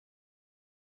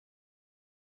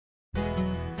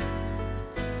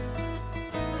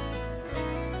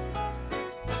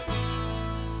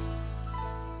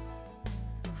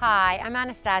Hi, I'm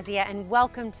Anastasia and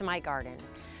welcome to my garden.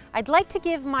 I'd like to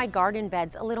give my garden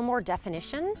beds a little more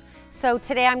definition, so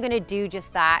today I'm going to do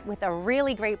just that with a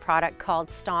really great product called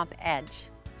Stomp Edge.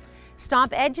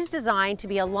 Stomp Edge is designed to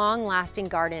be a long-lasting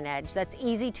garden edge that's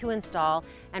easy to install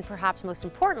and perhaps most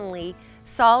importantly,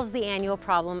 solves the annual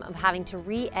problem of having to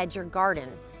re-edge your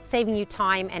garden, saving you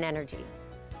time and energy.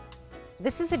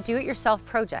 This is a do-it-yourself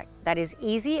project that is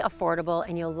easy, affordable,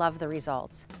 and you'll love the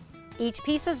results. Each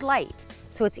piece is light,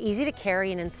 so it's easy to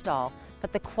carry and install,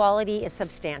 but the quality is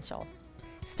substantial.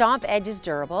 Stomp Edge is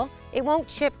durable, it won't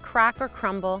chip, crack, or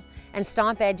crumble, and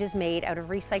Stomp Edge is made out of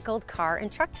recycled car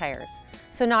and truck tires.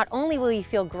 So not only will you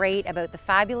feel great about the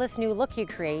fabulous new look you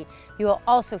create, you will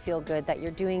also feel good that you're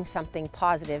doing something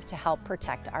positive to help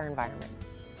protect our environment.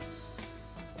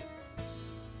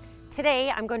 Today,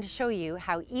 I'm going to show you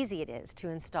how easy it is to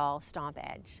install Stomp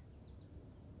Edge.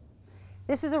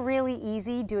 This is a really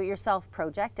easy do-it-yourself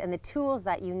project, and the tools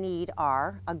that you need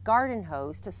are a garden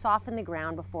hose to soften the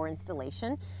ground before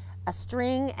installation, a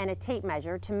string and a tape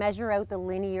measure to measure out the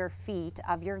linear feet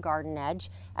of your garden edge,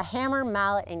 a hammer,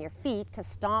 mallet, and your feet to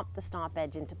stomp the Stomp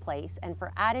Edge into place, and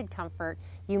for added comfort,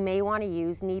 you may want to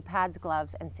use knee pads,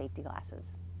 gloves, and safety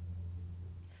glasses.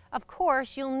 Of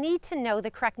course, you'll need to know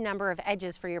the correct number of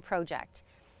edges for your project.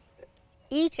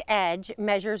 Each edge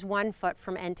measures 1 foot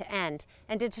from end to end,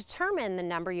 and to determine the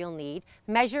number you'll need,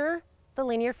 measure the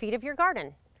linear feet of your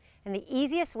garden. And the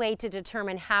easiest way to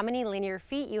determine how many linear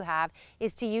feet you have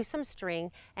is to use some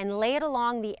string and lay it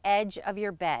along the edge of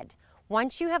your bed.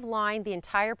 Once you have lined the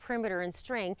entire perimeter in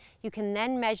string, you can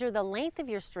then measure the length of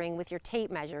your string with your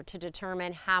tape measure to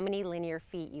determine how many linear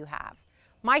feet you have.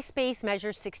 My space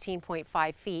measures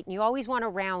 16.5 feet, and you always want to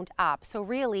round up, so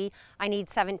really I need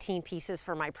 17 pieces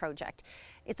for my project.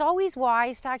 It's always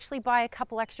wise to actually buy a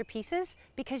couple extra pieces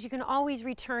because you can always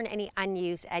return any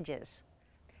unused edges.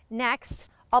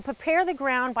 Next, I'll prepare the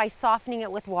ground by softening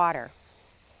it with water.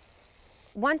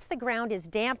 Once the ground is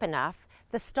damp enough,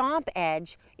 the Stomp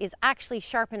Edge is actually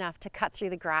sharp enough to cut through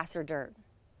the grass or dirt.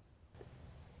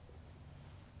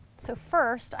 So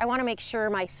first, I want to make sure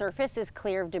my surface is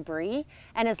clear of debris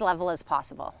and as level as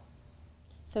possible.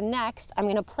 So next, I'm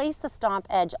going to place the Stomp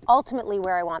Edge ultimately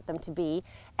where I want them to be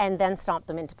and then stomp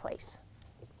them into place.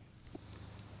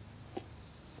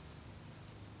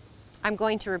 I'm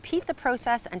going to repeat the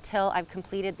process until I've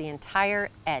completed the entire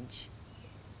edge.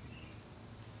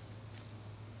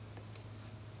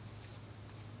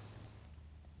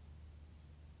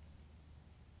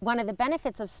 One of the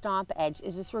benefits of Stomp Edge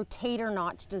is this rotator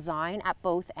notch design at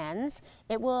both ends.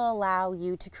 It will allow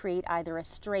you to create either a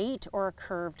straight or a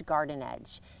curved garden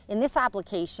edge. In this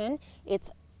application,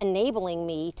 it's enabling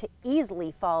me to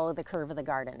easily follow the curve of the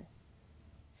garden.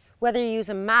 Whether you use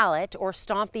a mallet or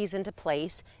stomp these into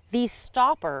place, these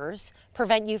stoppers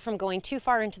prevent you from going too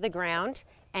far into the ground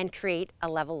and create a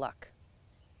level look.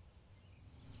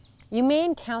 You may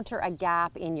encounter a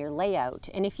gap in your layout,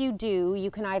 and if you do, you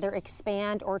can either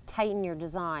expand or tighten your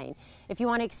design. If you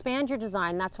want to expand your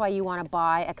design, that's why you want to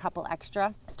buy a couple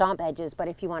extra Stomp Edges, but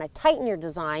if you want to tighten your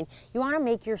design, you want to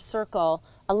make your circle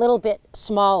a little bit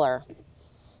smaller.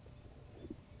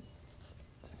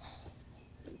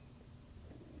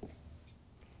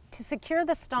 To secure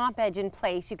the Stomp Edge in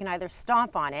place, you can either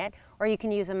stomp on it or you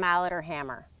can use a mallet or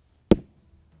hammer.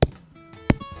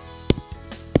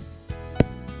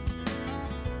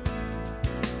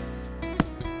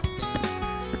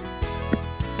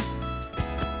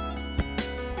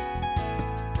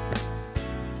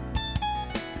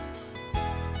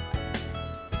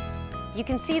 You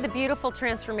can see the beautiful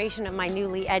transformation of my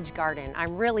newly edged garden.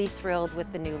 I'm really thrilled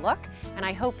with the new look, and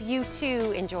I hope you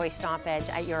too enjoy Stomp Edge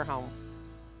at your home.